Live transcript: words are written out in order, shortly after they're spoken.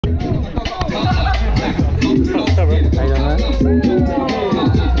Everything's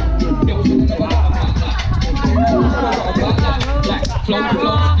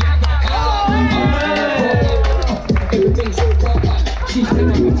so proper. She's 10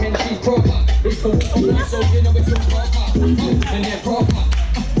 out of 10, she's proper. It's cool, so you know it's all proper. And they're proper.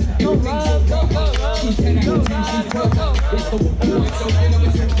 Everything's so proper. She's 10 out of 10, she's proper. It's cool, so you know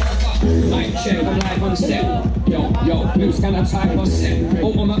it's all proper. Mic check, I'm live on set. Yo, loose kind of type on set.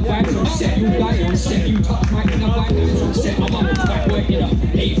 All my vibes on set. You die on set. You touch mic and I vibe on set. I'm on the track working up.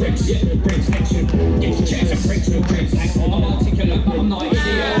 8 breaks, yeah, breaks action. Get checks and breaks, no breaks. I'm articulate, but I'm not an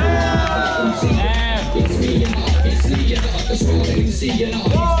idiot. It's me, you know. It's me, you know. That's all they can see, you know.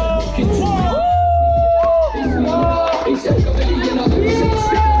 It's the comedy, you know.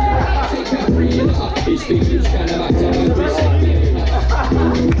 It's that free, you know. It's people's kind of like to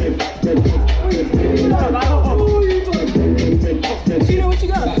Tino, what you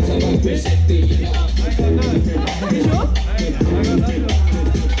got?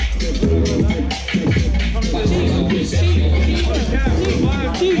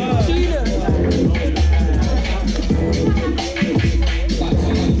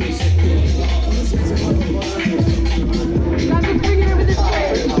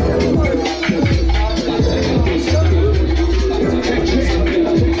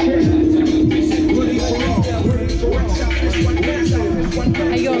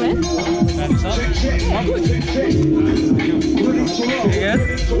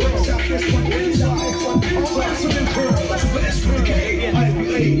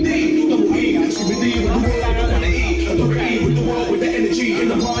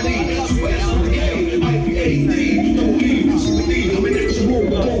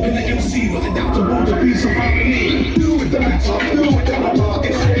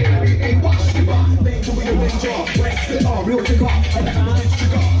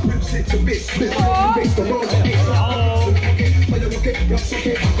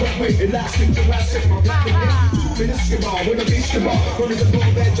 You elastic, Jurassic, my black and when a beast of all, running the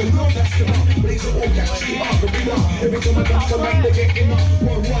ball that you know that's the ball. Blaze it all, catch you off, but we want every time I dance, I'm not getting up.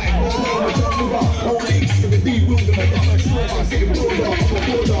 One white, one long, I'm talking about. Only it's gonna be rude, I'm like, I'm saying,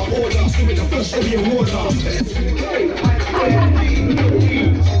 order, swimming the flush of your water.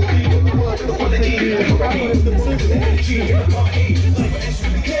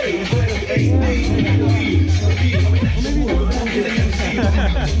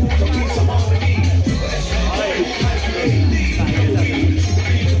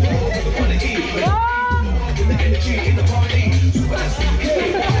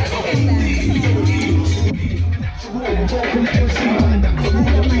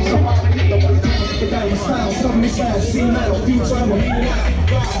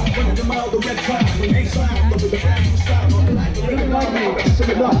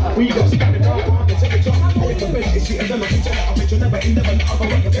 We got started out on the temperature. Oh, it's a bench, it's the end of the future. I'll bet you never in the other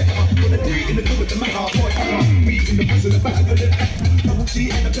way. Gonna do it in the good with the man, I'll point out. We in the prison, the back of the double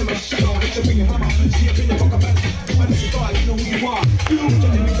T and the pillar shadow. Hit your finger hammer, see up in the rock about. When it's your guy, you know who you are. You know what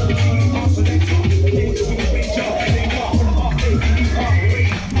you're doing, so the key, answer that talk. They want to be a major, and they walk on the heart, they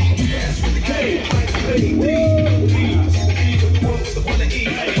yes, with the K, the quality,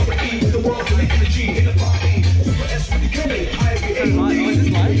 with the world, and the energy in the party. Super S with the K,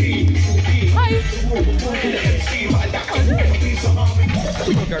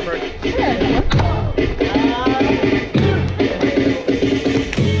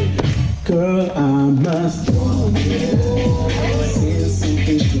 girl, I must warn you. There's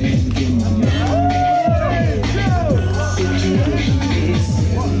something strange in my mind. Situation is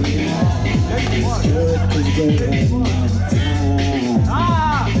good as well as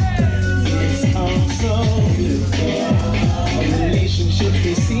it's also beautiful. A relationship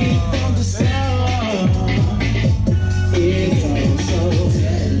they see from the sound. It's also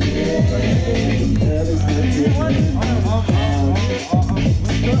love is not different.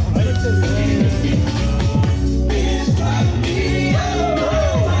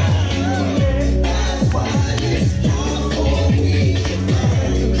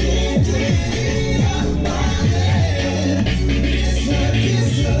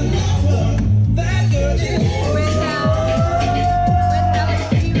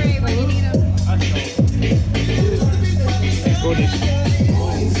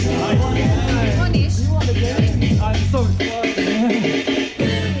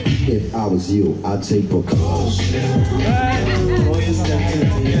 If I was you, I'd take precaution.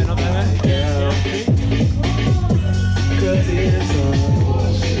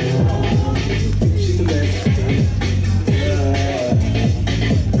 She's the best.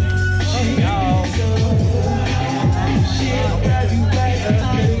 She'll drive you back.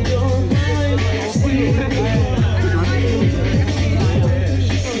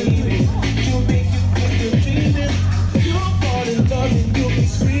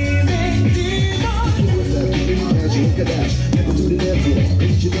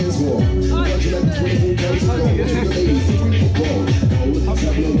 teach you dance more. Watching like the 24 days ago. The ladies, the ball. All of the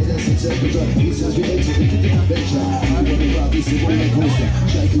time, no, that's the temperature. He says we enter into the adventure. You want to rock this and roller coaster.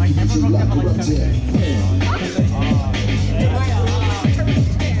 Try to keep you locked corrupt here.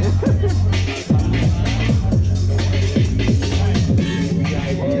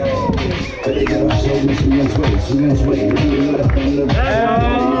 Swinging way,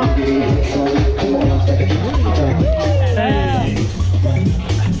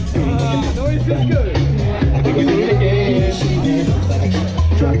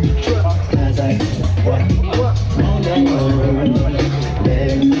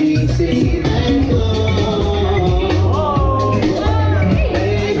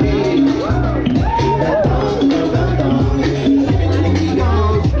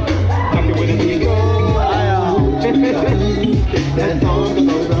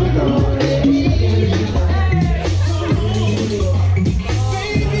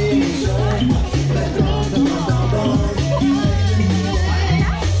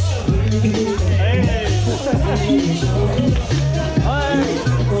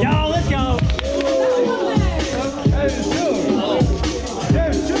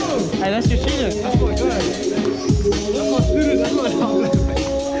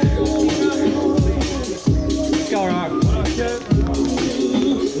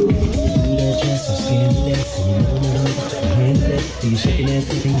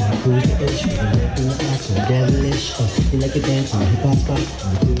 like a dance on a hip-hop spot.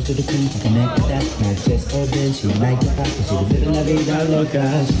 On the cruise to the cruise, I connect with that. Not just urban, she like the pop. She the middle of it, I look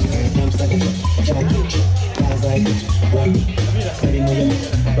out. She comes like a track. Guys like it, rock. Ready with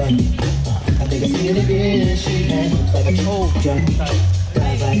your body. I think I see it again. She comes like a track.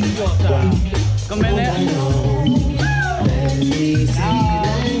 Guys like it, rock. Come in there. Let me see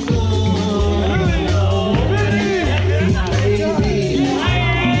that go.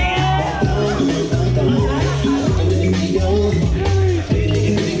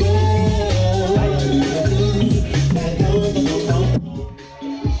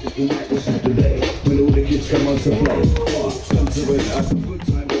 Come on to play. Come to it, have a good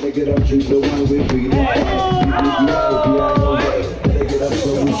time. Better get up, drink the wine with me. Better get up, so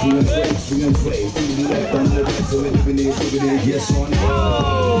we swing and sway. To the left and the right, so it's been it, yes or no.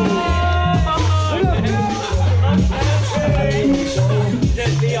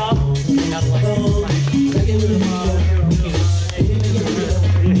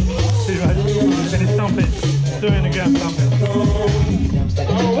 Doing again, stomp it.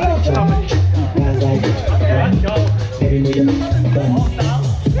 Baby, move your butt.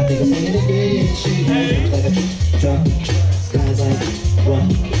 I think I sing it again. She comes like a truck. Guys like what?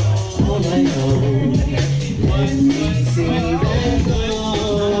 All night long. Let me see that go.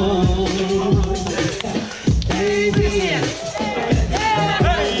 Baby.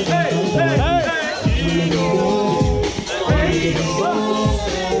 Hey.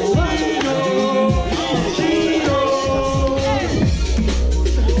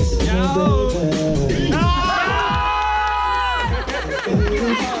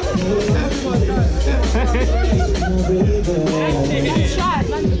 One shot.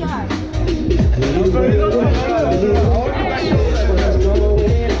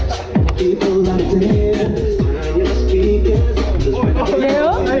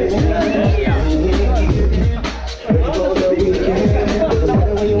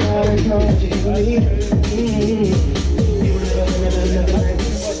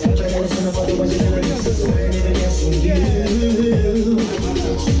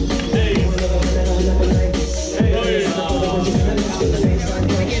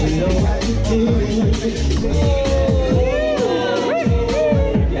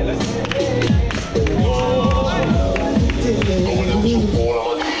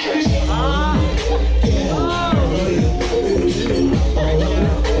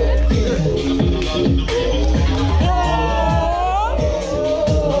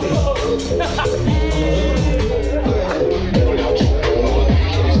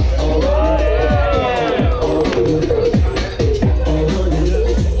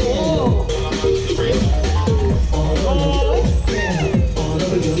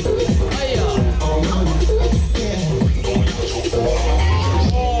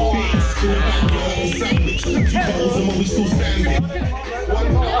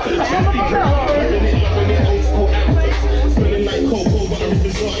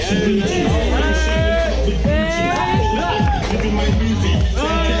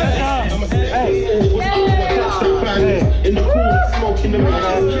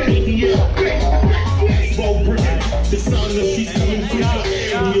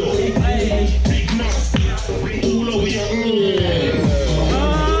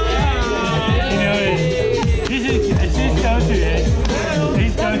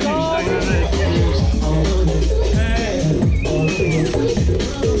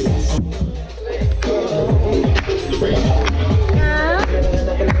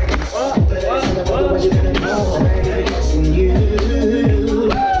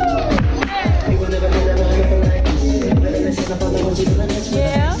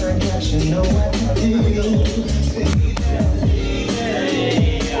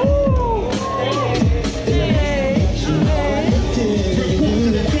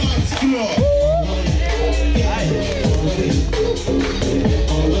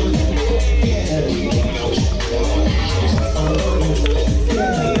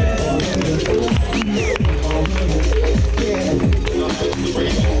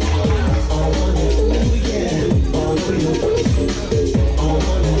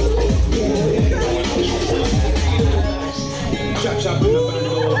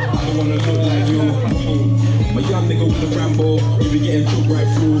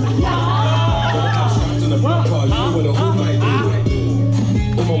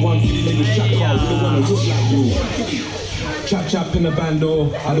 chap in the bando.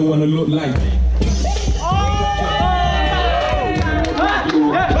 I don't wanna look like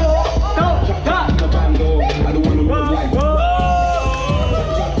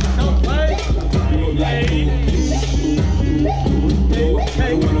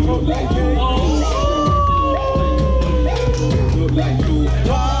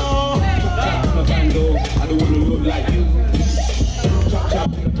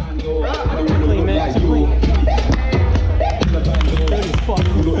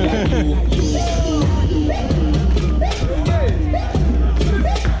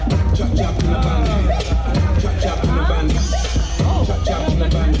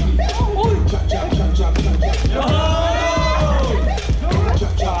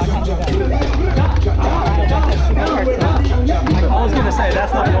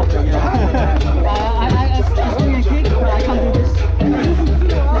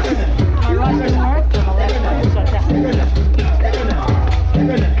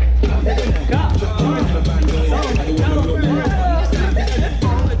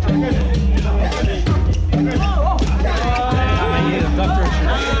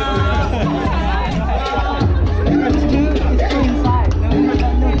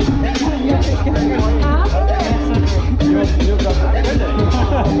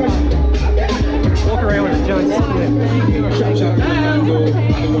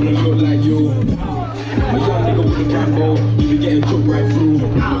you. My young nigga with the Rambo, we be getting took right through.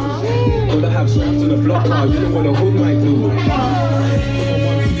 Gotta have straps in the block car, you know what the hood might do. All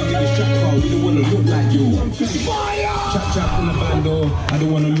my 150 niggas chat car, we don't wanna look like you. Chap in the bando, I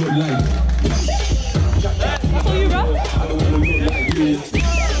don't wanna look like you. I don't wanna look like you, bro. I don't wanna look like you.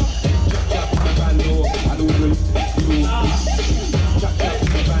 I don't wanna look like you.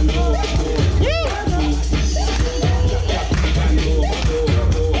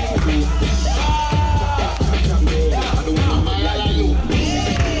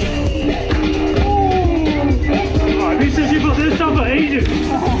 Oh, this says you've got this stuff for ages.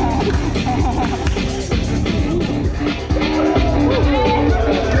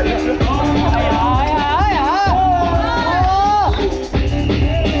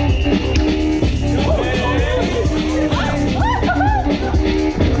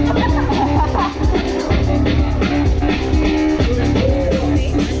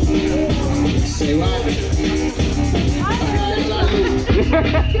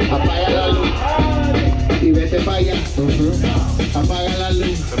 Apaga la luz y vete para allá. Apaga la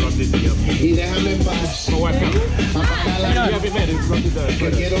luz y déjame en paz. Apaga la luz que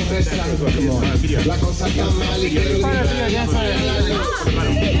quiero rezar. La cosa está mal y quiero gritar. Apaga la luz.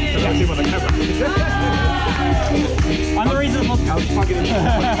 I'm the reason I was fucking in.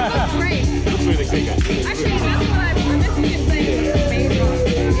 Great. Actually, that's what I'm missing is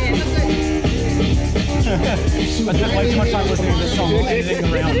like I spent way too much time listening to this song,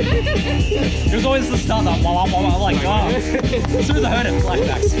 editing around. It was always the start that I'm like, oh, as soon as I heard it,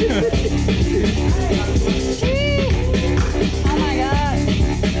 flashbacks. oh my god.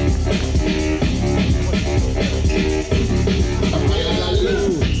 Apaga la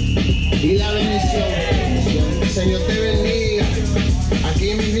luz y la bendición. Señor te bendiga. Aquí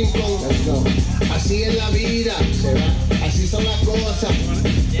en mi rincón. Así es la vida. Así son las cosas.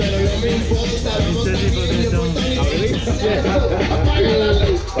 Pero no me importa. Vamos a ir de Puerto Rico. Apaga la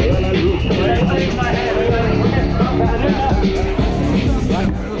luz. Apaga la luz.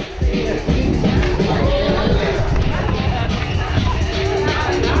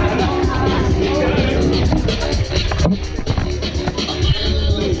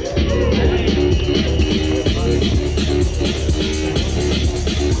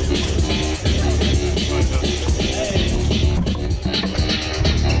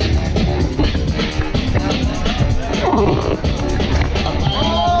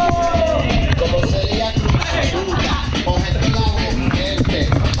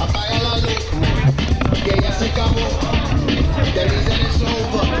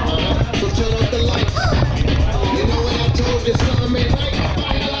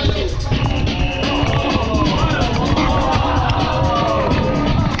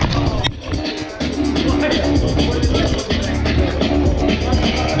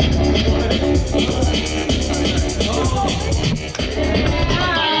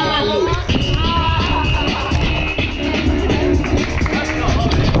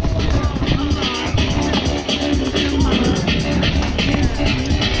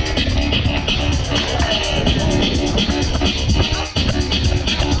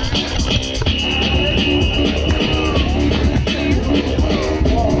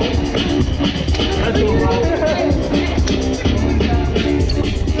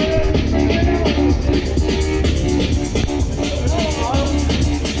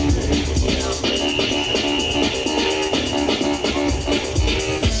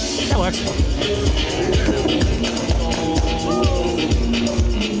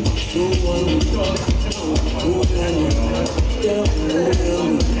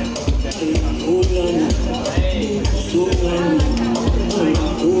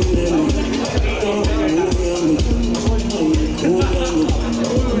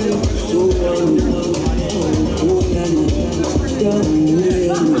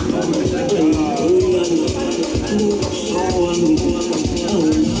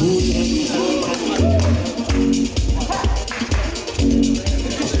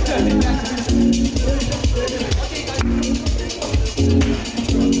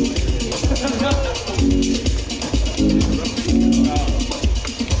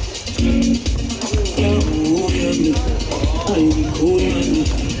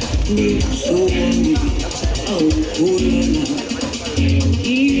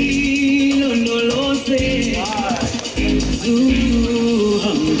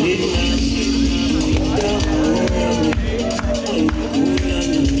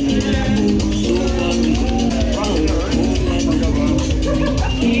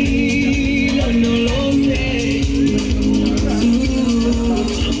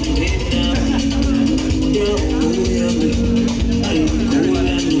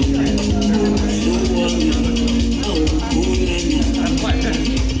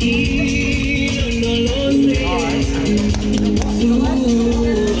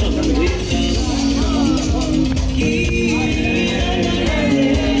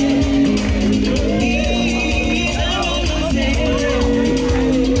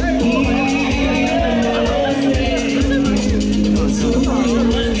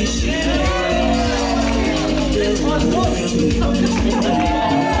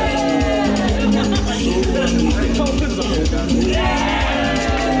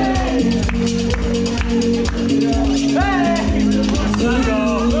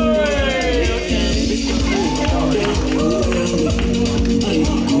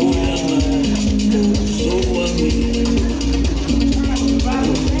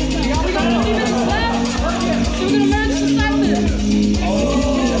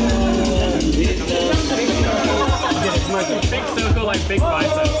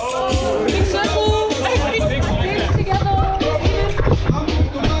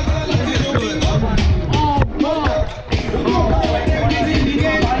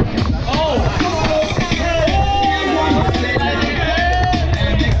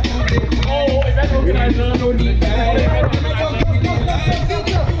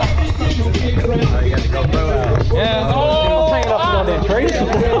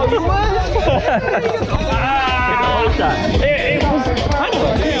 It was kind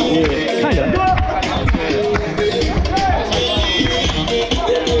of. Yeah, kind of.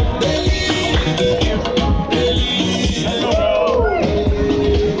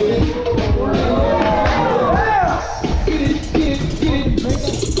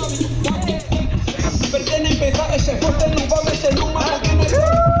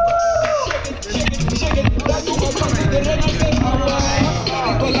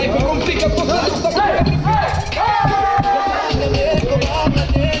 Life complica,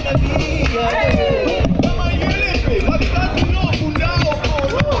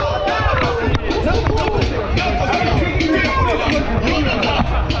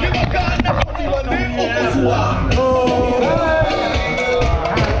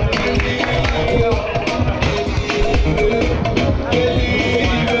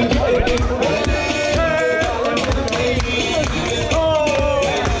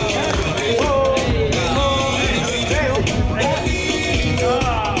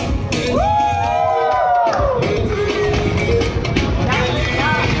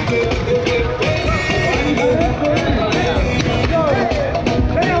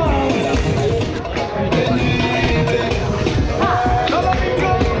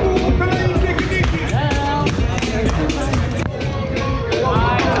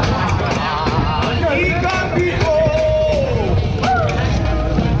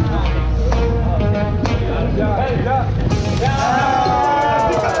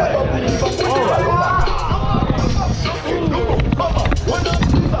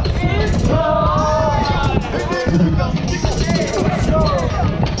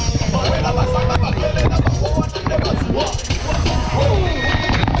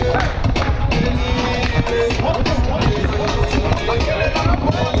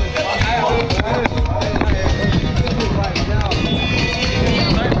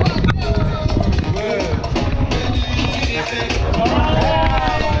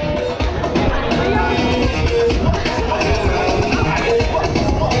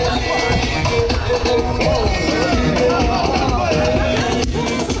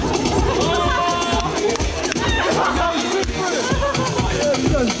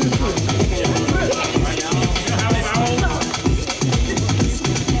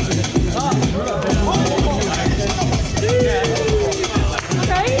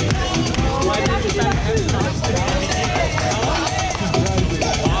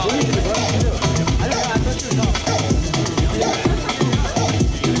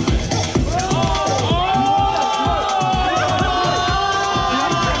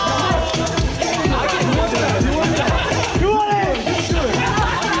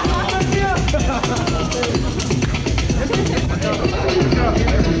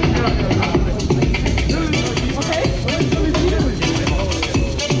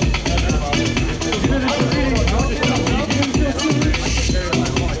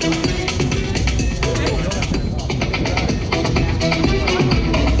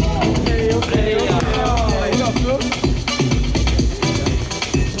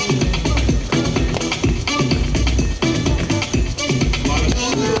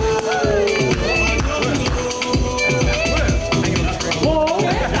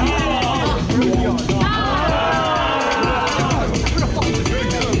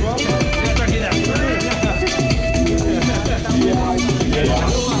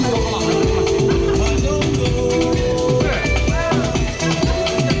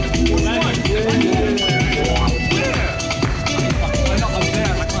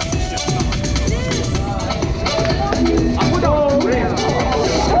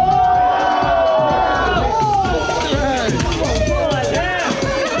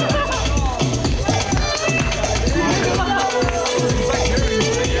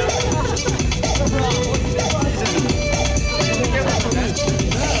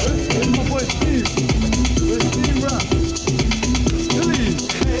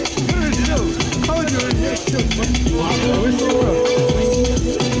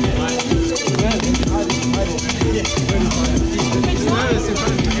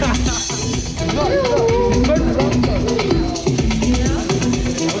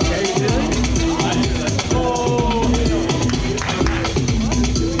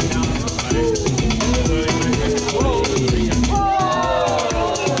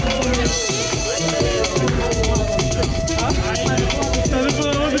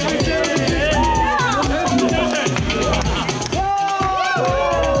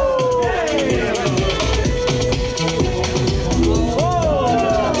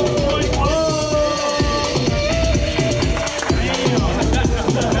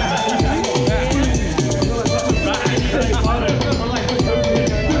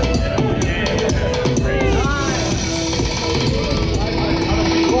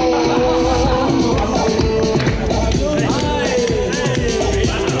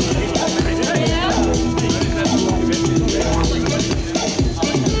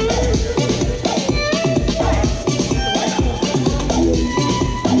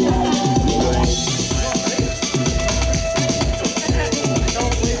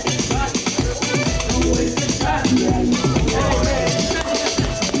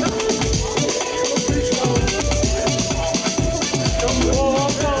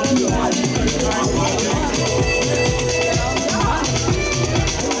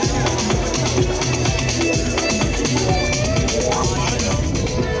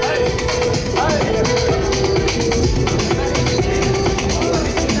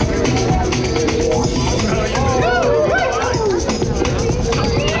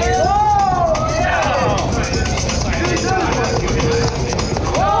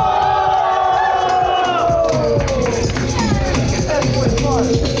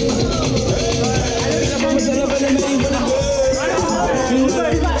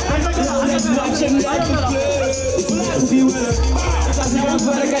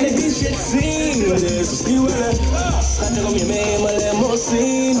 shit seamless. Skiwellen, schatje kom je mee in mijn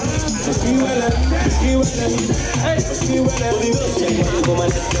limousine. Skiwellen, skiwellen, skiwellen. Die wil check maar ik wil maar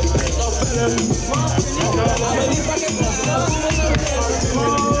net de prijs afbellen. Maar die pak ik vast, dat doen we zo best.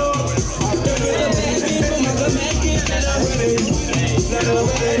 Ik wil een baby voor mijn gemerkje naar de wedding. Naar de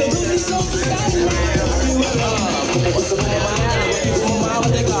wedding, dat doe niet zo verstaan. Skiwellen, kom op, ze van mijn haar. Ik doe mama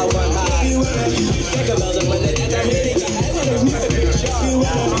wat ik hou van haar. Skiwellen, kijk er wel dat me net uit Amerika. Hij wil ook niet de picture.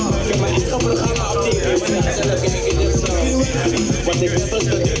 Ik heb mijn eigen programma op TV, maar ik zelf kijk in de vrouw. Want ik ben vast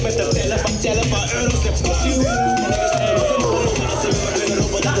gedrukt met de tellen van euro's en passie. En ik is helemaal vermogen, maar als ze me kunnen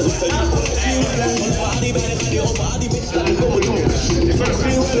roepen, dat is hoe ze je doen. Want voor al die bijna gaan die op, al die bitches laten komen doen.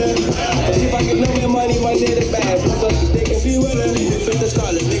 Ik pak ik nog meer money, maar dit is bij het vlot als ik steek in viewen. Ik vind het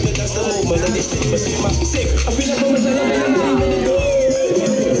scarlet, ik vind dat is de movement, dat is sick, precies, maar sick. Ik vind het voor mezelf en ik ben in de door.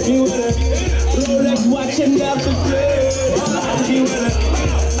 Rolex watch en elke kleur.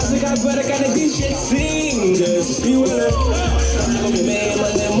 Als ik uit werk kan ik die shit zien. Dus skiwellen, kom je mee in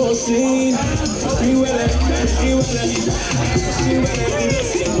mijn limousine. Skiwellen, skiwellen, skiwellen.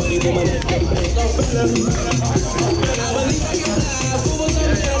 Die wil net de prijs afbellen. Maar die pak je laag, voel me zo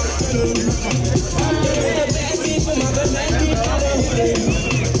best. De bad bitch van mijn gemerkje naar de wedding.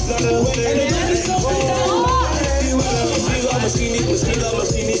 En dat doe niet zo gedaan. Misschien niet, misschien wel,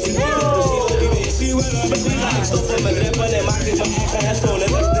 misschien niet. Misschien ga ik stoppen met rappen en maak ik mijn eigen headphone en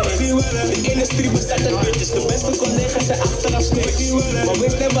de industrie bestaat uit bitches, de beste collega's zijn achteraf snitch. Maar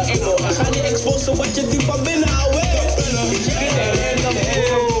wees never emo, en ga niet exposen wat je diep van binnen houdt. Je check it en random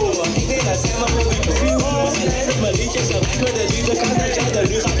info. Ik denk dat zij maar goed doet. En hij zegt mijn liedjes, en wij met de liefde kan dat jij er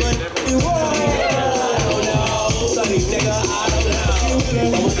nu gaat met. Oh no, sorry nigga, I don't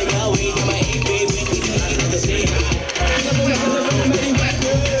know. Maar wat ik nou weet, maar ik weet niet, ik ga niet te zeggen.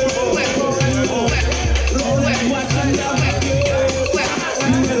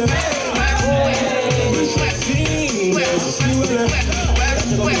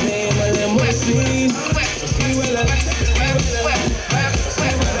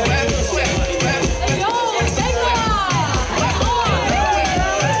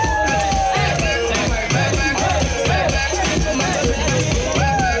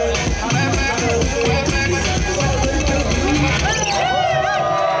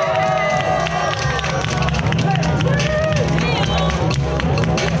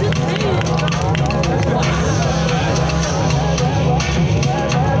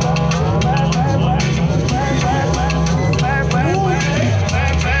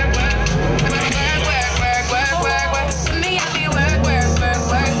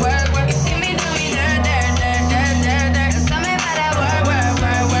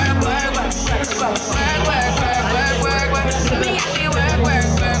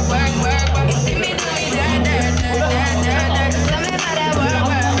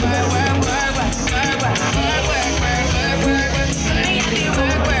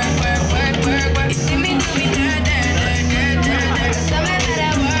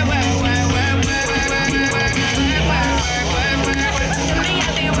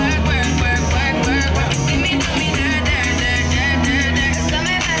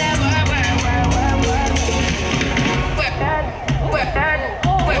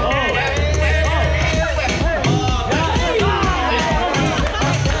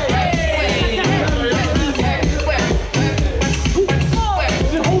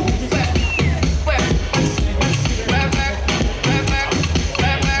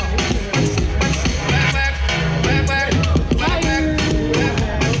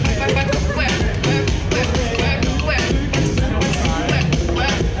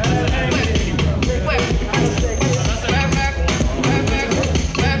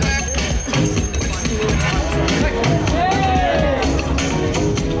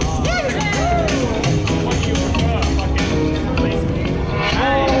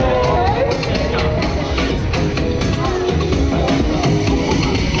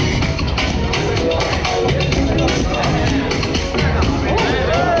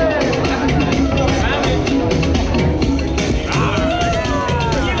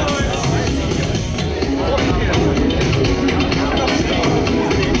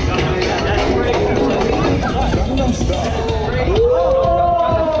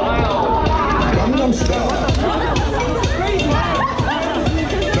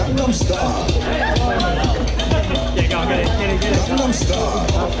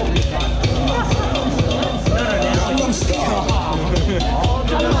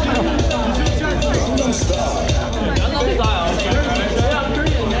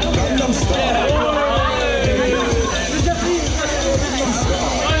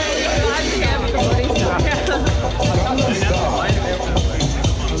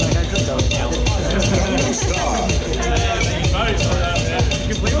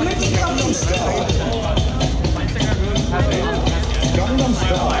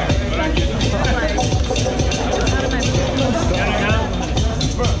 Gangnam Style.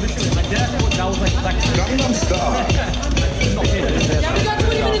 Gangnam Style.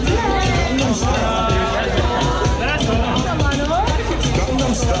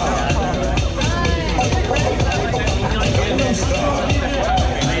 Gangnam Style. Gangnam Style.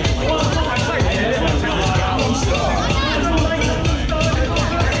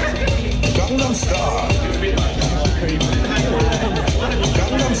 Gangnam Style. Gangnam Style.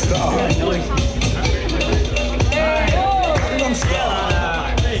 Gangnam Style. Gangnam Style.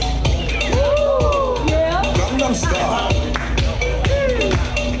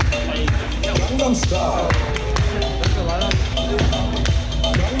 Gangnam Style.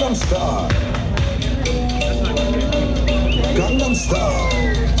 Gangnam Style. Gangnam Style.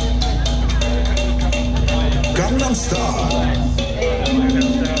 Gangnam Style.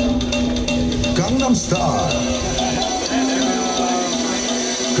 Gangnam Style.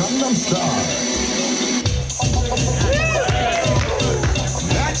 Gangnam Style.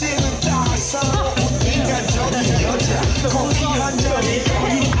 낮에는 따서 인간적인 여자 커피 한 잔에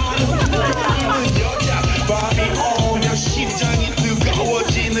아는 여자 밤이 오면 심장이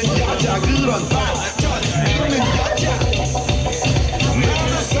뜨거워지는 여자 그런 반전 있는 여자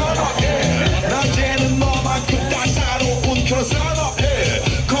나는 선호해 낮에는 너만큼 따사로운 그런 선호해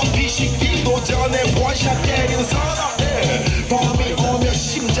커피 식기도 전에 원샷 때리는 선호해 밤이 오면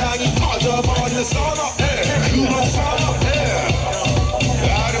심장이 터져버리는 선호해 그런 선호해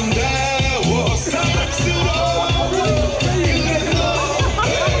아름다워 사랑스러워 그래 너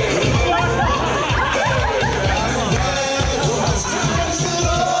아름다워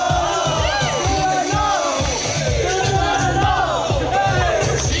사랑스러워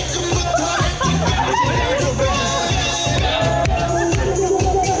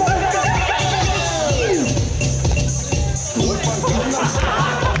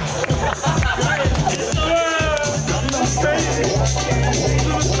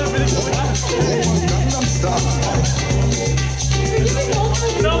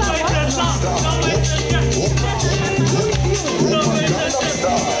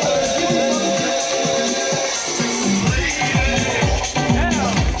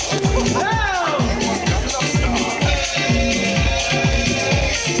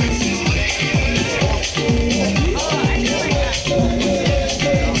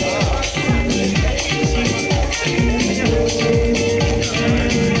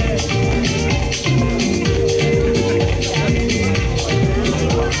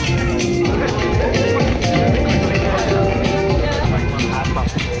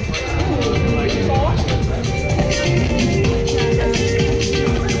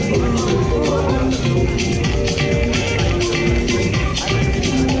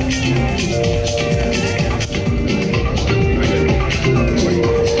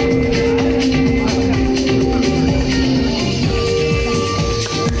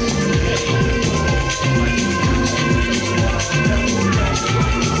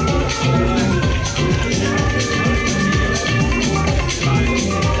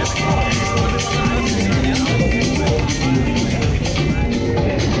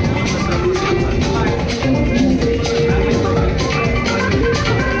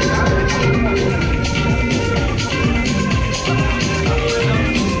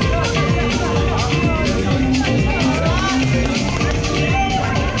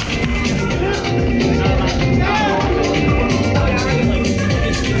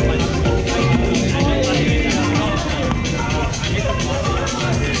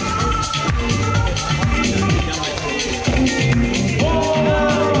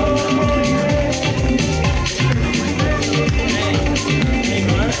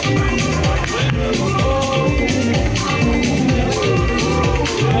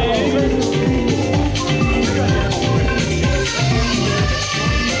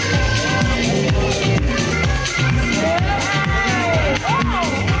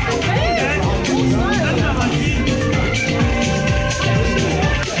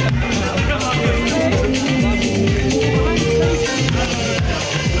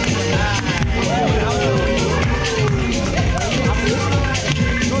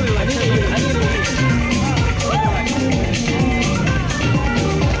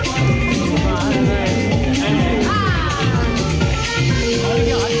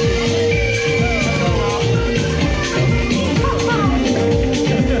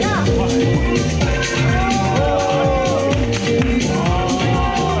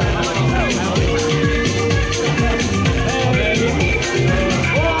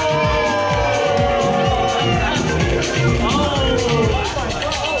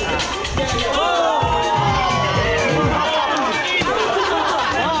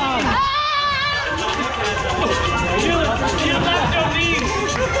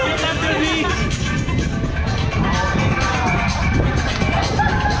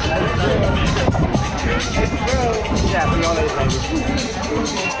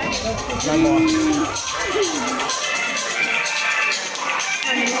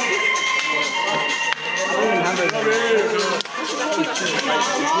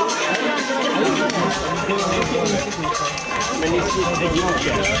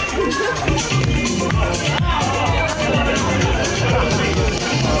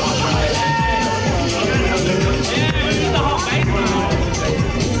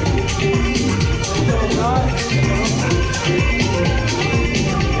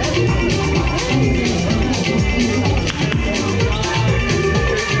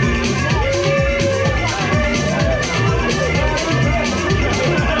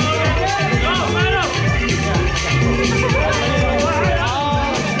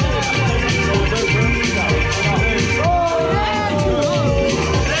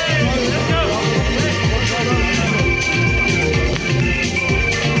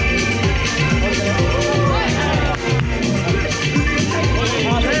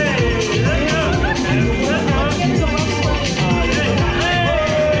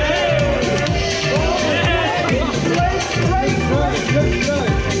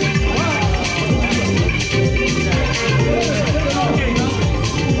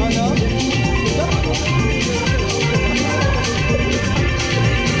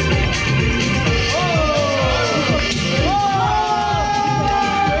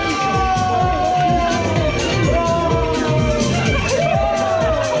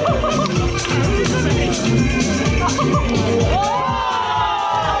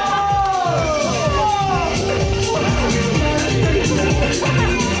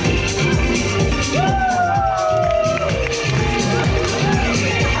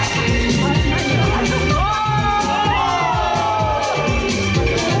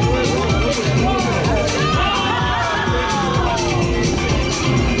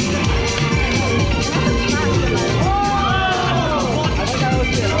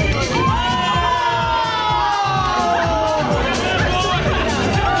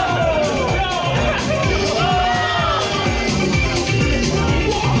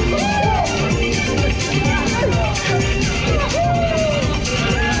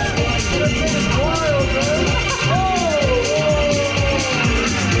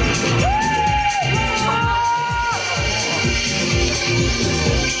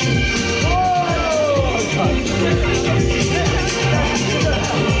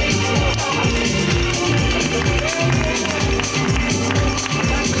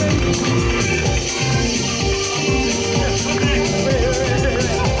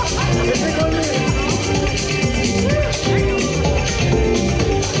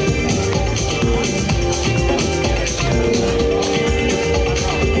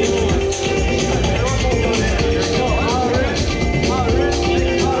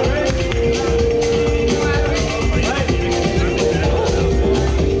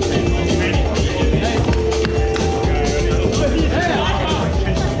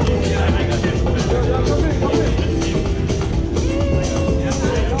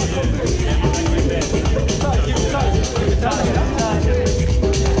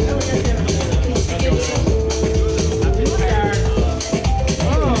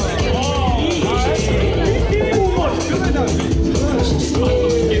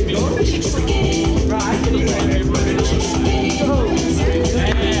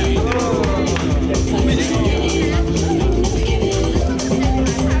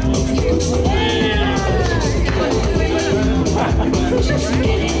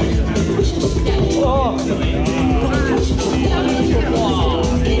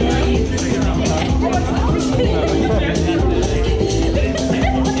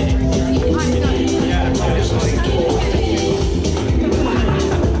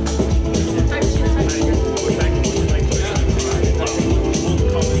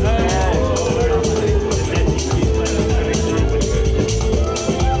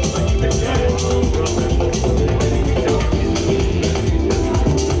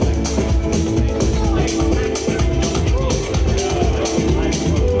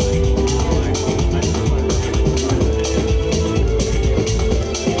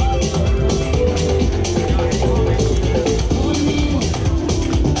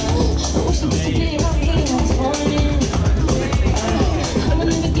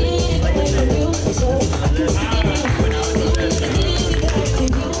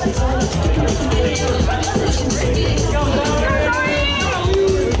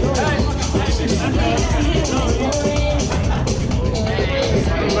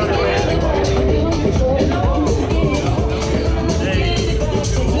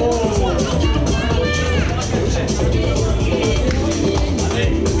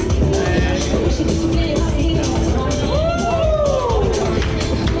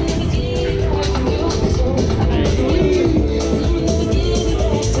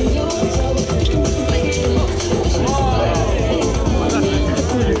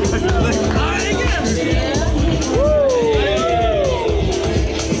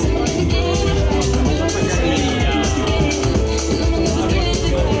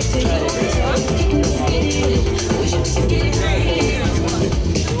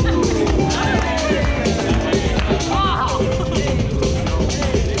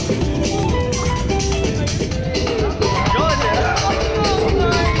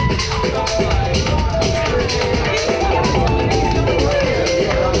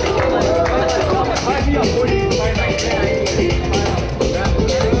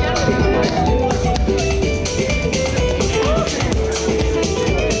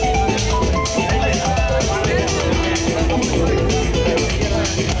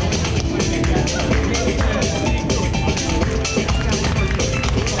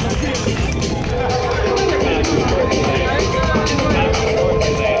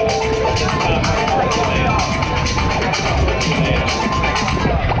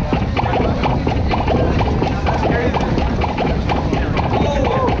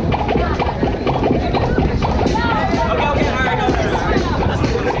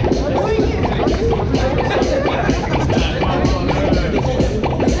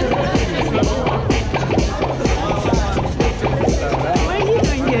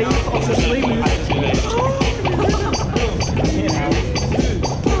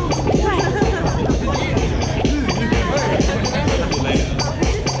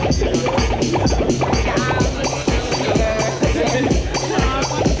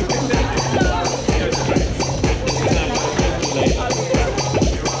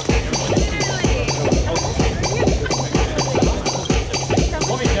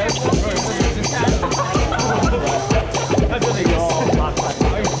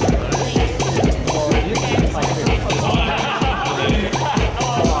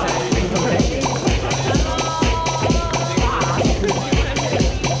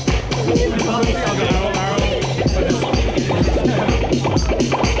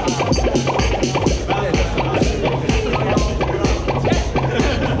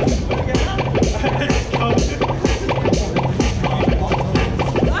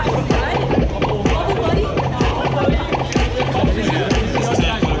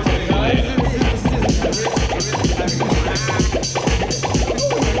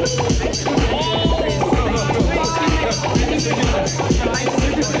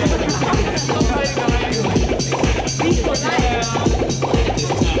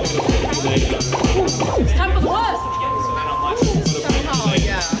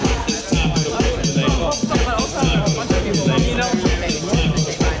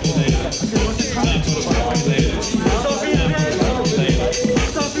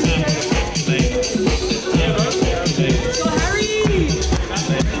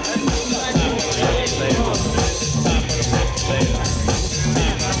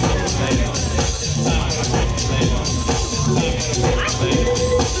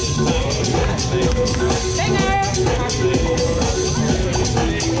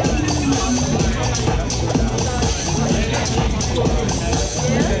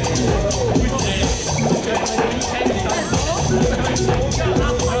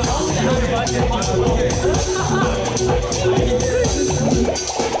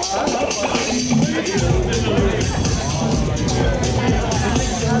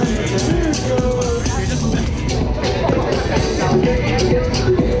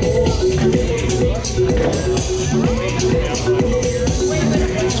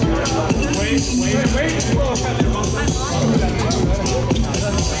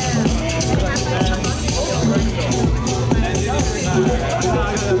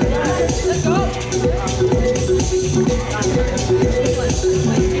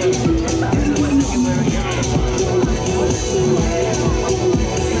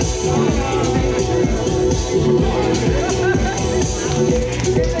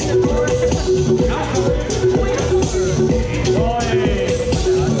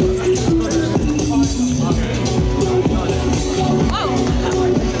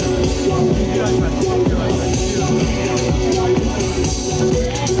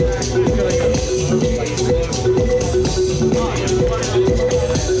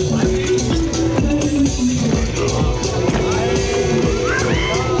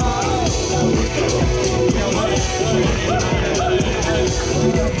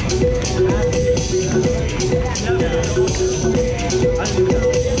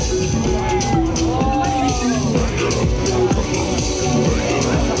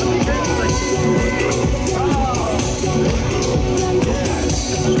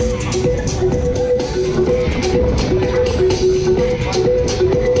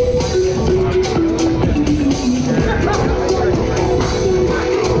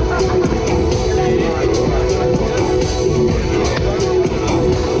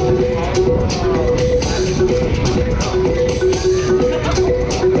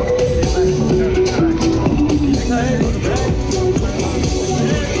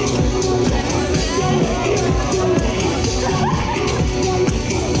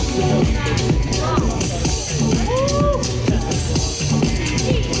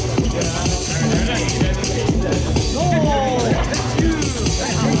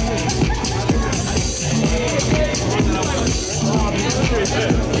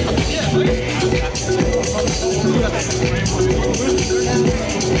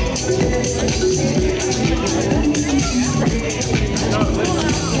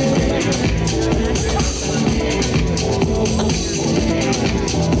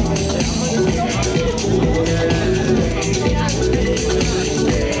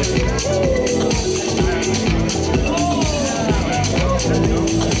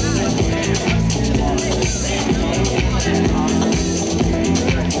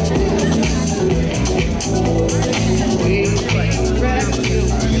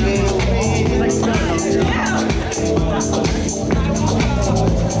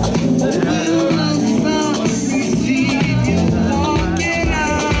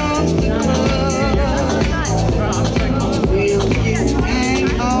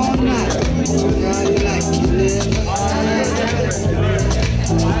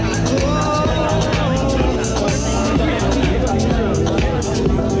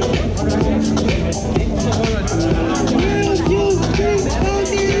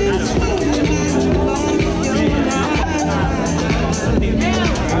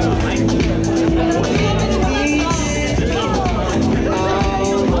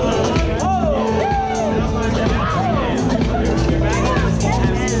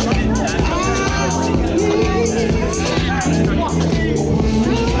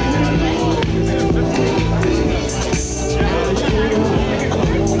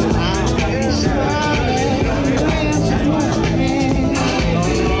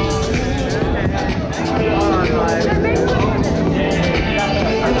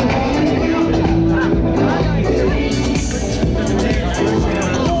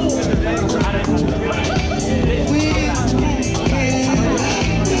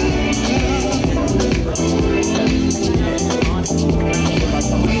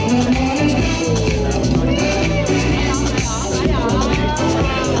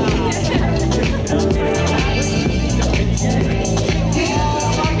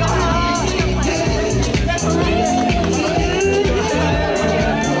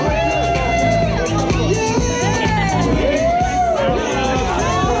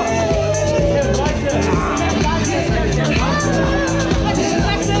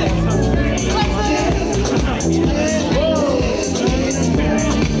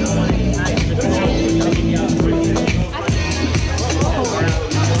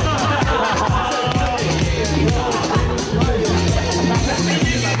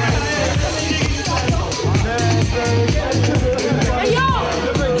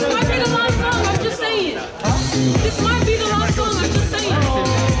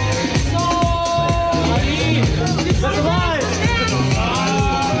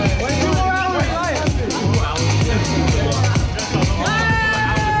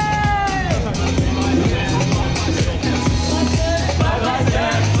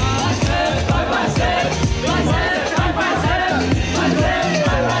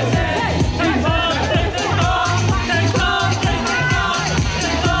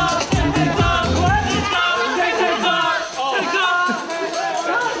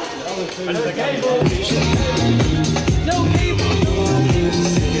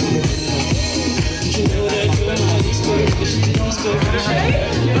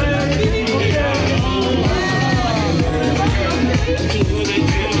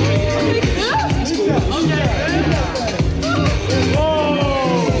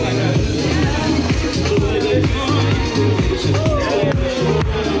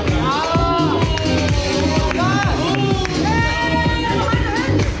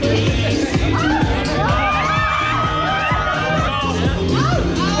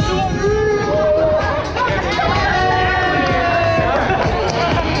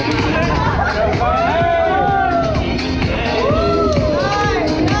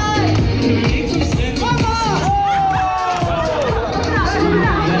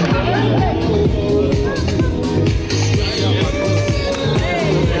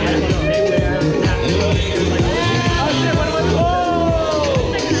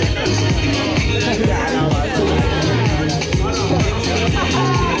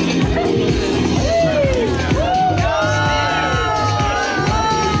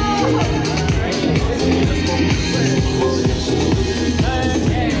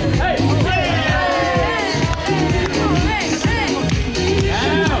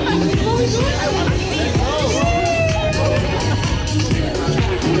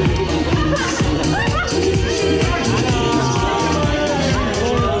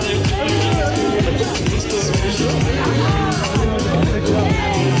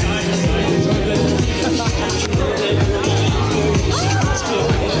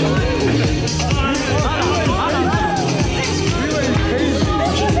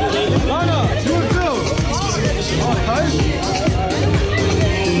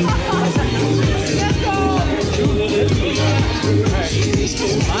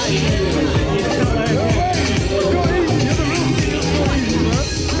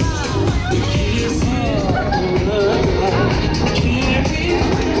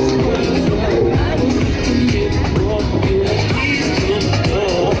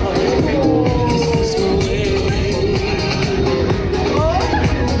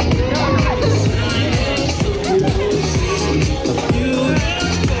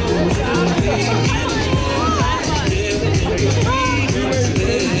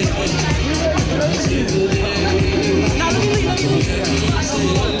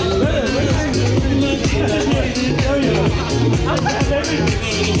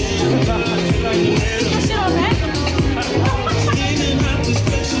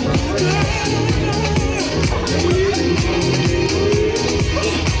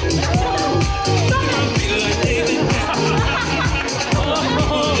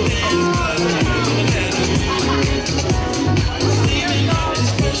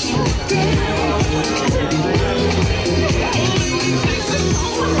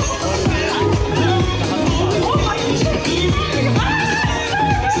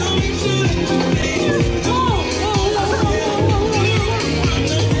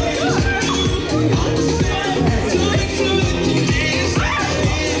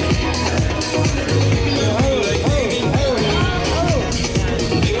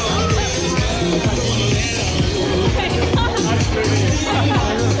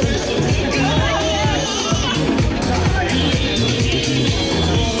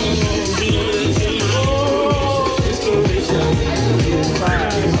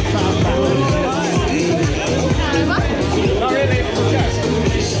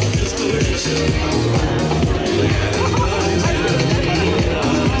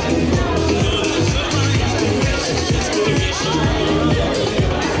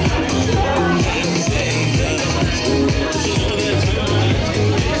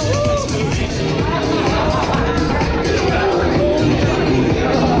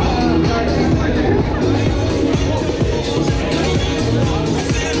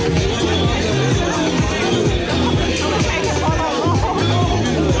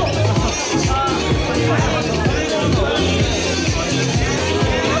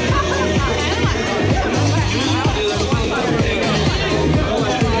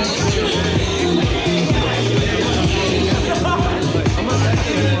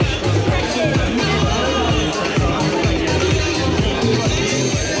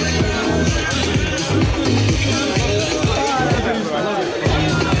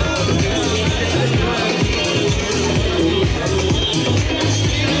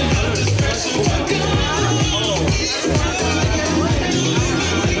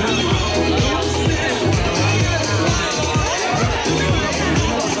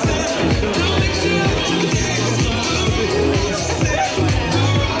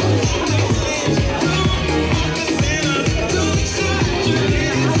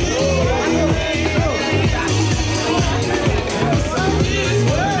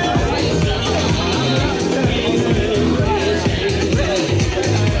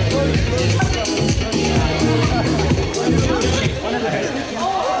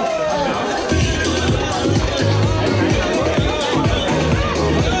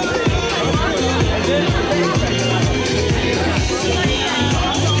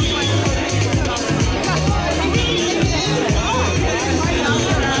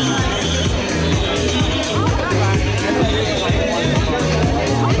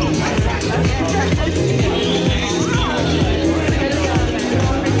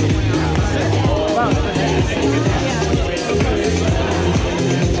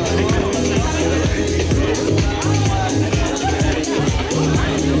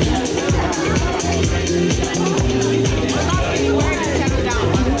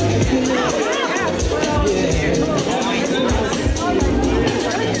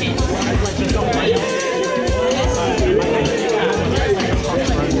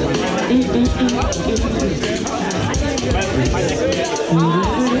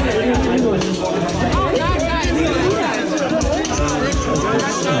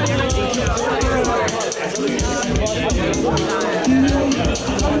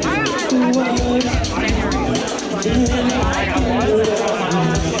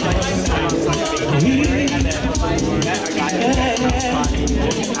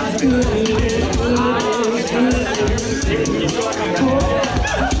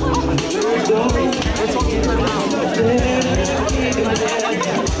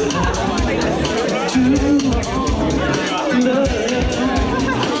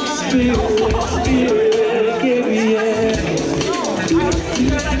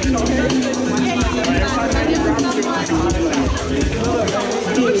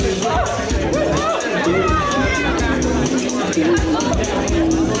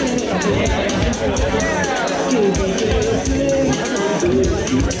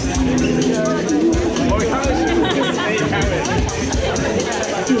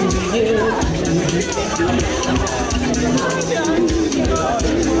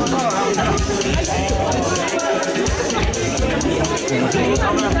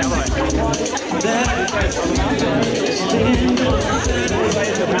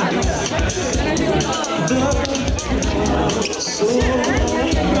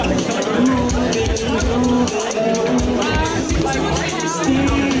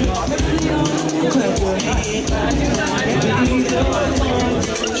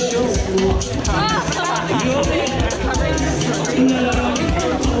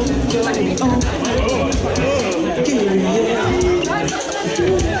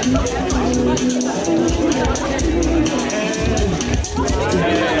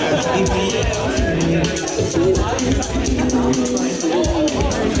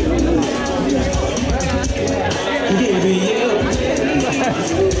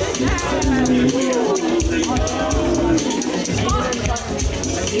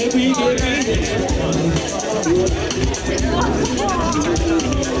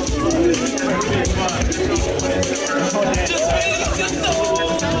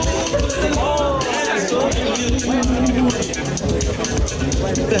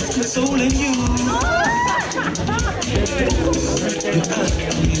That's the soul in you.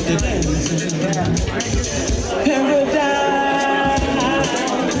 Paradise.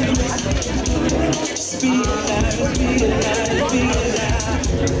 Speed life, speed life, speed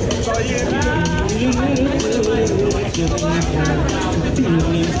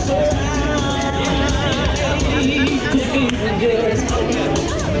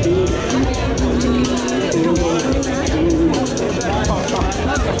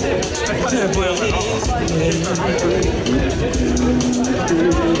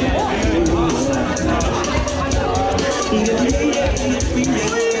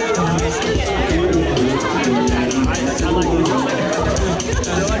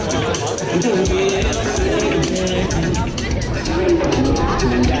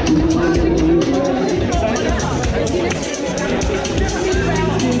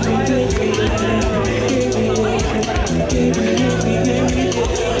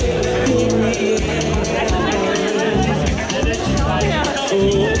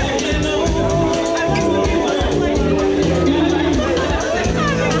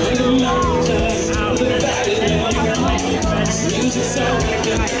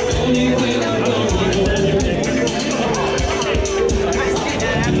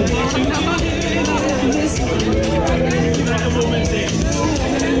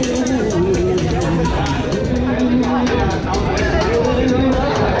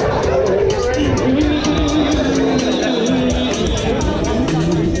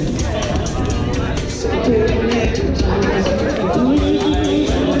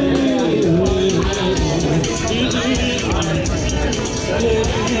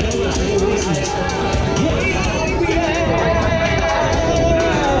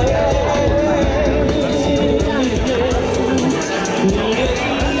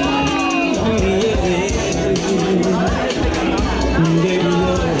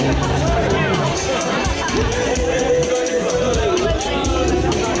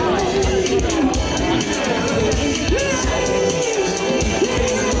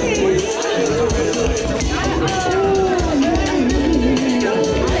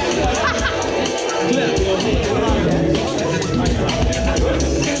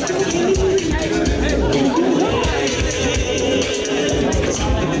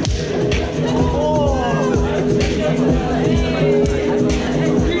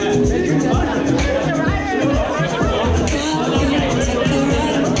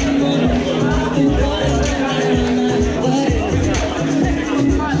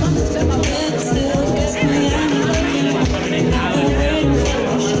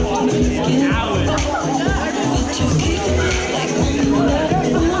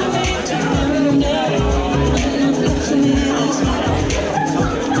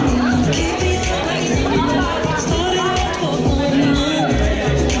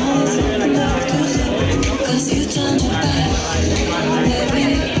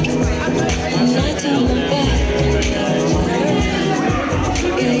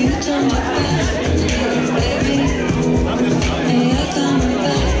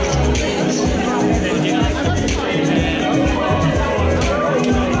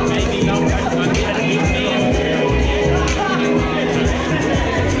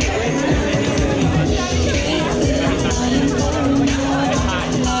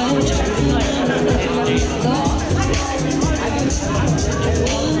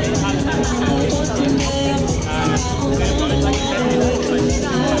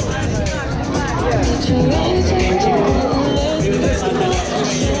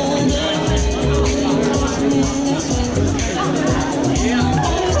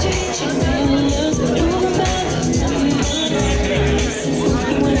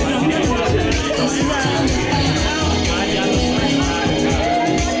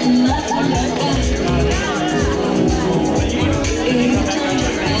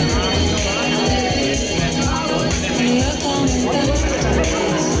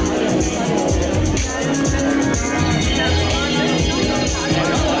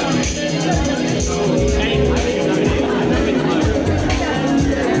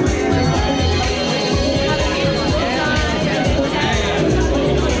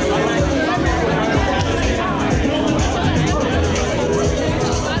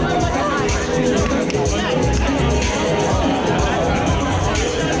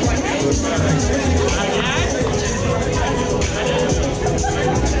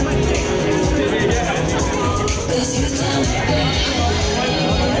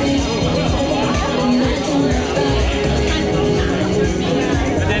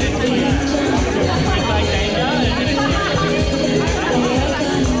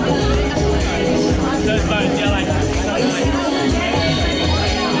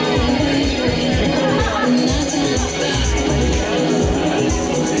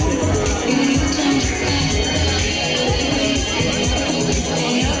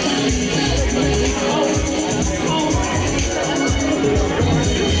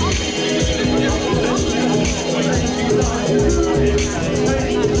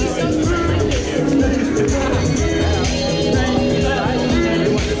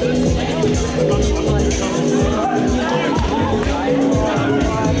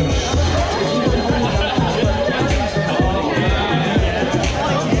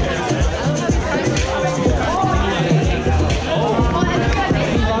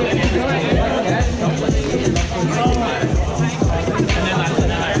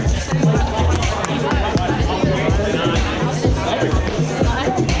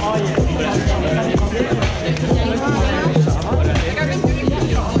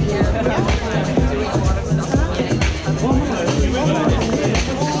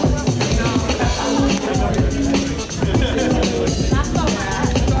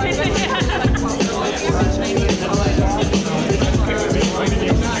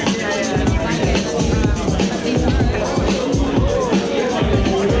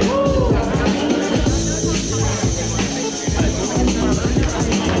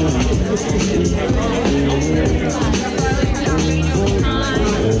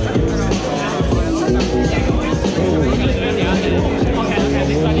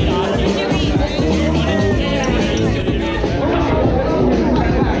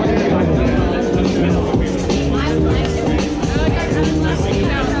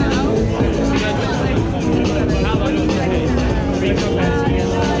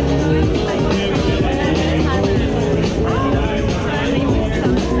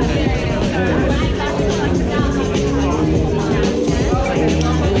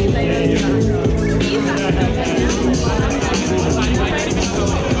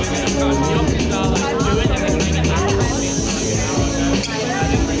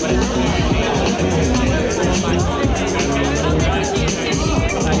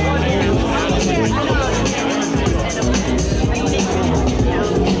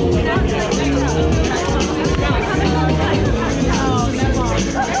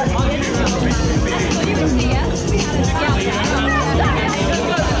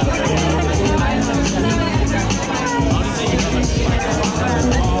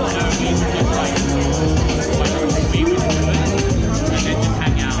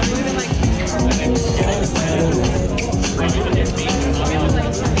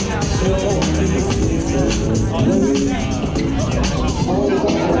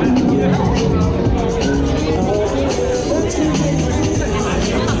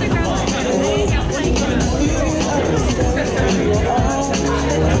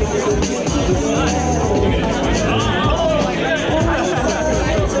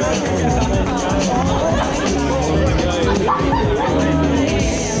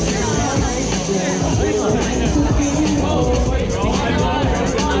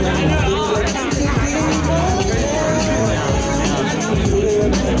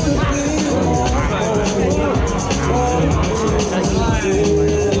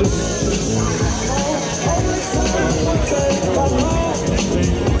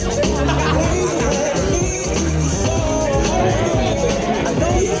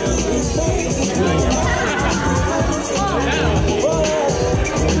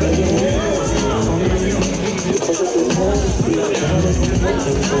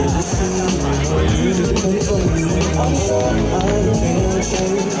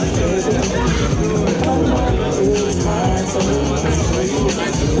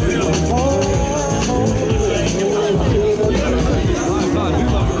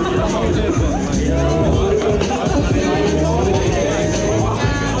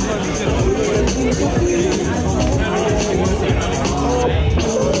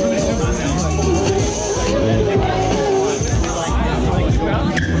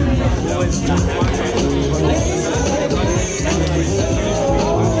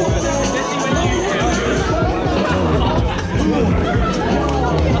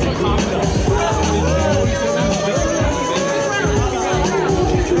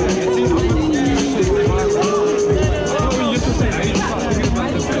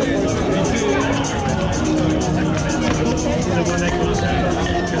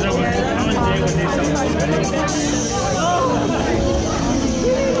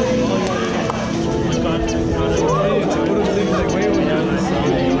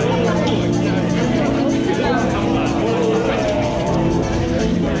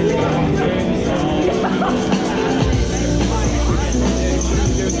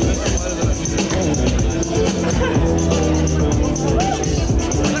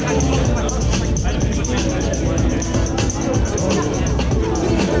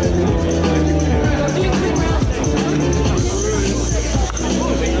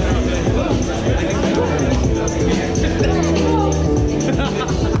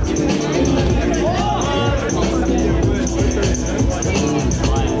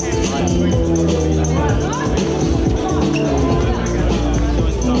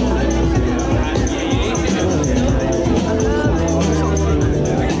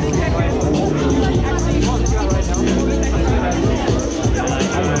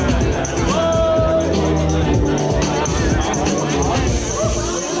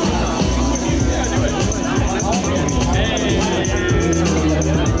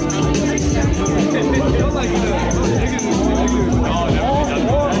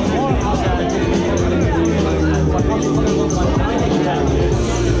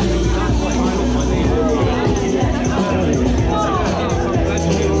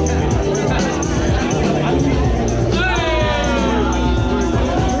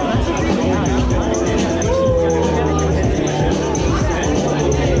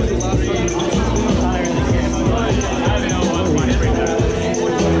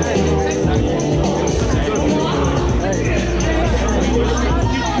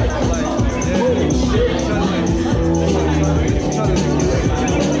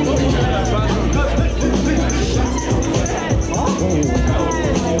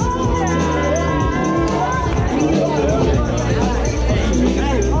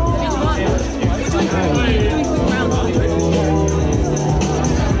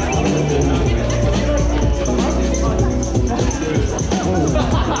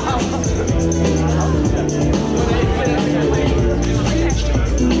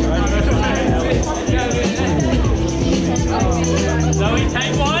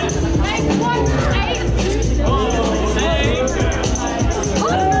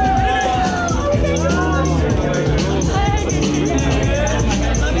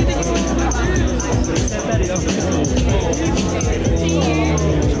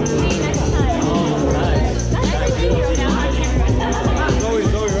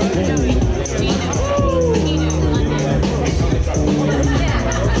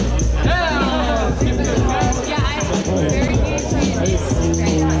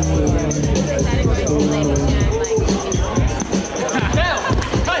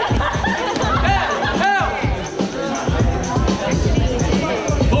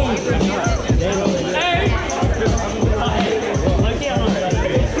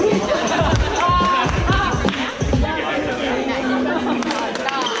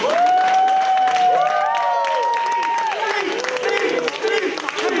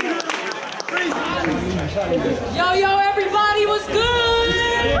Yo, everybody, what's good?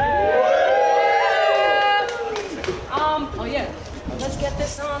 Oh yeah, let's get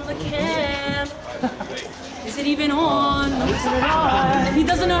this on the cam. Is it even on? He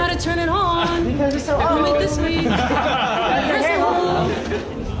doesn't know how to turn it on. Because it's so old. This week.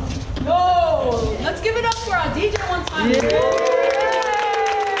 Yo, let's give it up for our DJ one time.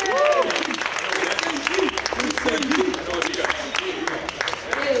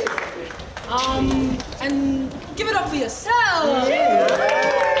 And give it up for yourself.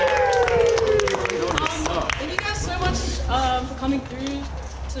 Thank you guys so much for coming through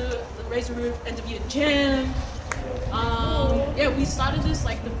to the Raise the Roof end of year jam. Yeah, we started this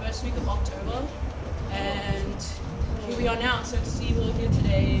like the first week of October, and here we are now. So to see you all here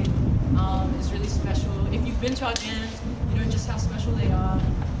today is really special. If you've been to our jams, you know just how special they are.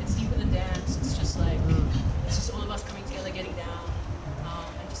 It's deeper than dance. It's just like it's just all of us coming together, getting down,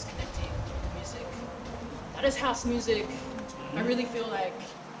 and just connecting with music. That is house music. I really feel like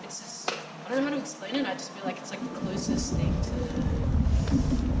it's just, I don't know how to explain it. I just feel like it's like the closest thing to,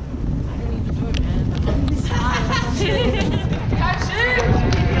 I don't even know, man. Catch it!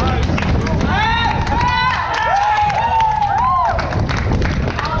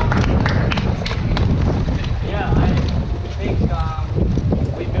 Yeah, I think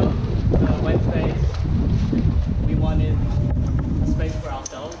we built Wednesdays. We wanted a space for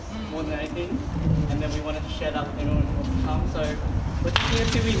ourselves more than anything, and then we wanted to share that with anyone who wants to come. So we're taking a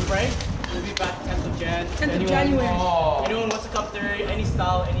 2-week break. We'll be back 10th of Jan. 10th of January. Anyone wants to come through, any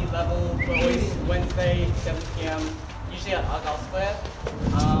style, any level. We're always Wednesday, 7 p.m. Usually at Argyle Square.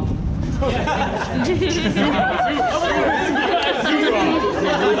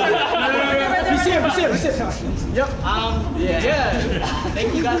 Yeah.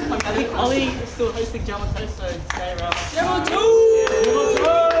 Thank you guys for coming. I think Ollie is still hosting Jam on Toast, so stay around. Jam on Toast!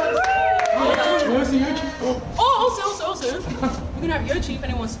 Also, we're gonna have Yochi if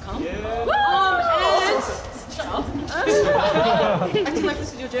anyone wants to come. Yeah. And shut up. Acting like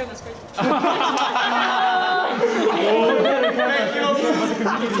this is your jam, that's crazy.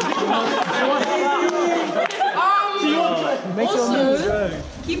 Also,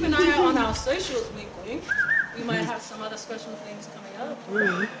 keep an eye out on our socials, wink wink. We might have some other special things coming up.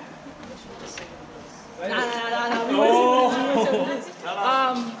 Really? Nah. We won't say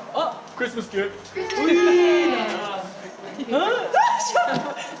what Christmas gift.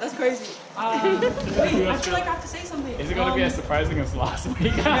 That's crazy. Wait, I feel like I have to say something. Is it going to be as surprising as last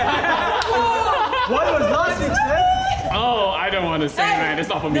week? What was last week's name? Oh, I don't want to say, man. It's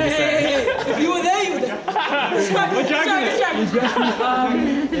not for me to say. Hey. If you were there, you were there.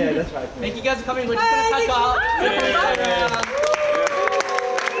 Yeah, that's right. Thank you guys for coming. We're just going to pack out.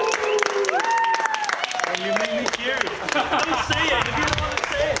 You made me cheer. Just say it. If you don't want to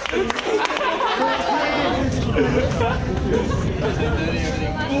say it.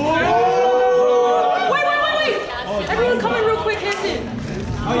 Wait. Everyone come in real quick, Henson.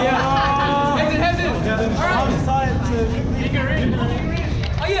 Oh, yeah. Henson. All right.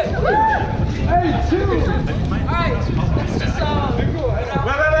 Oh, yeah. Hey, two. All right. Let's just,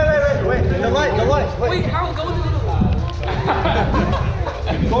 Wait. The light. Wait, Harold, go in the middle.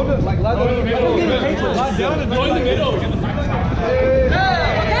 Hold it, like, lie down in the middle. Go in the middle.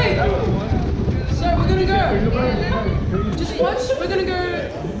 Okay. So we're gonna go. Just watch. We're gonna go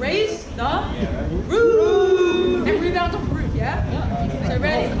raise the roof and rebound off the roof. Yeah. So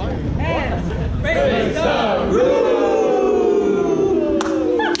ready? And raise the roof.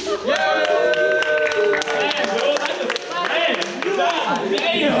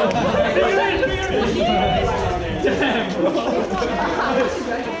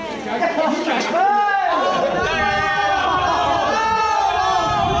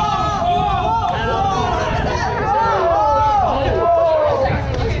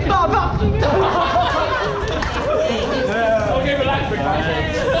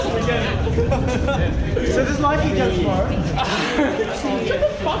 So this might be just tomorrow.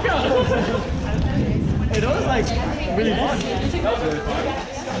 Fuck up. It was like really fun.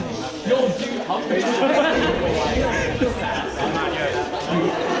 Yo, dude, how crazy.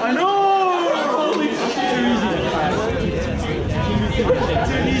 I know! Holy shit.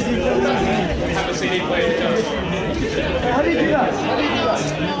 Too easy. We have a CD player. How do you do that?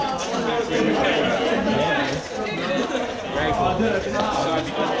 Very cool.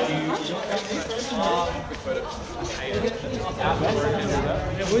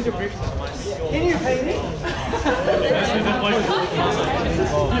 Where's your brief? Can you pay me?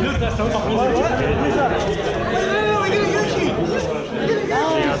 That's so cool. What? Who's that? We get a Yoshi!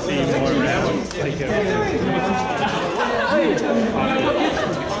 I'll see you more around. Take care. Hey,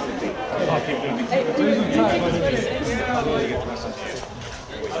 Wait,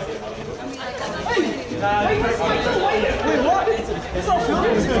 what? It's all filmed?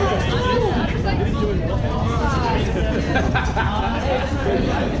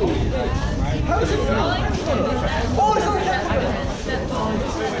 How is it filmed? Oh, it's on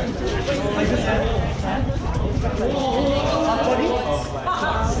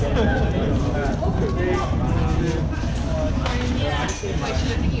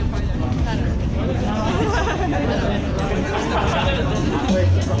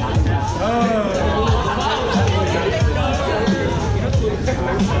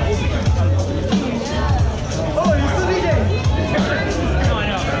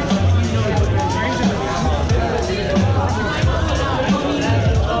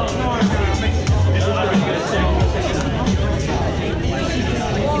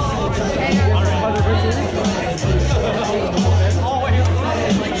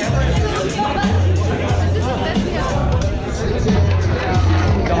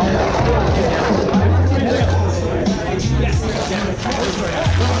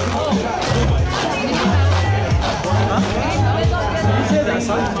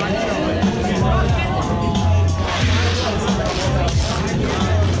Sound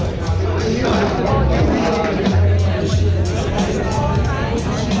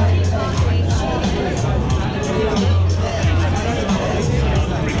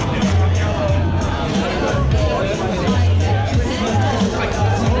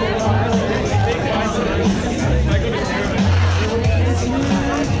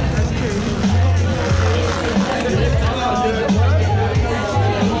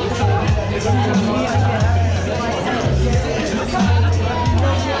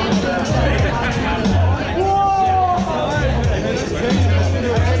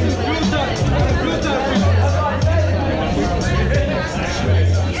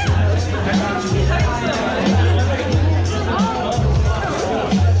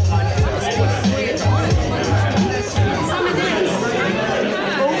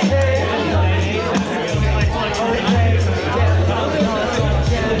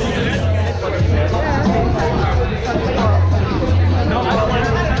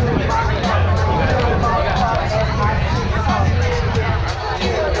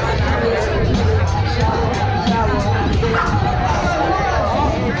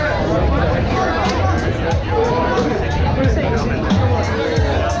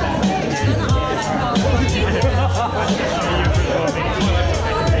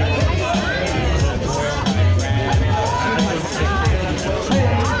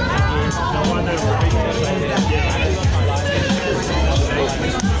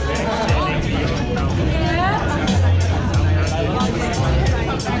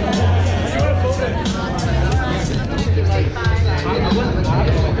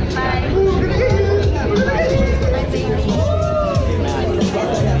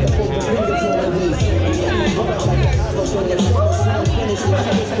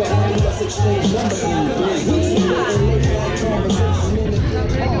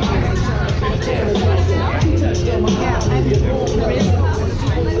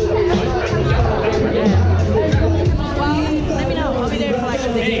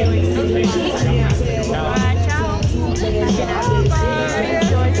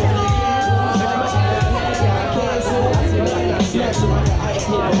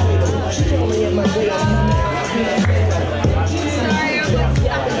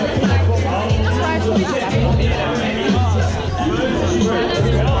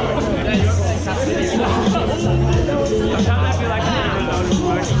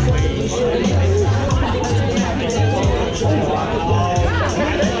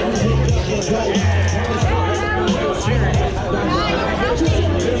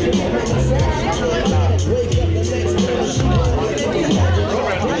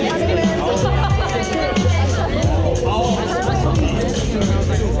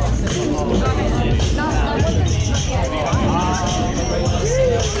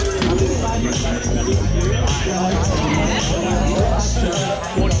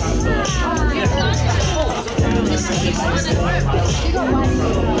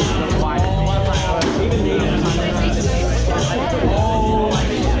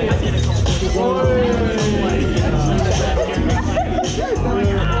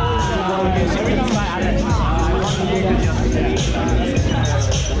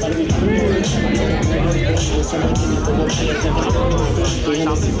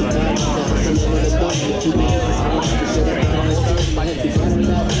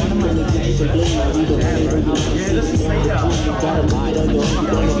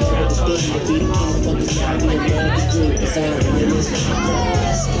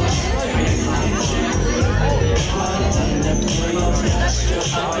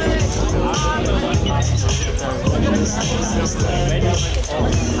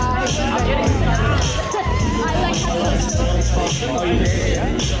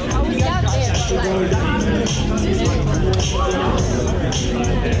Good.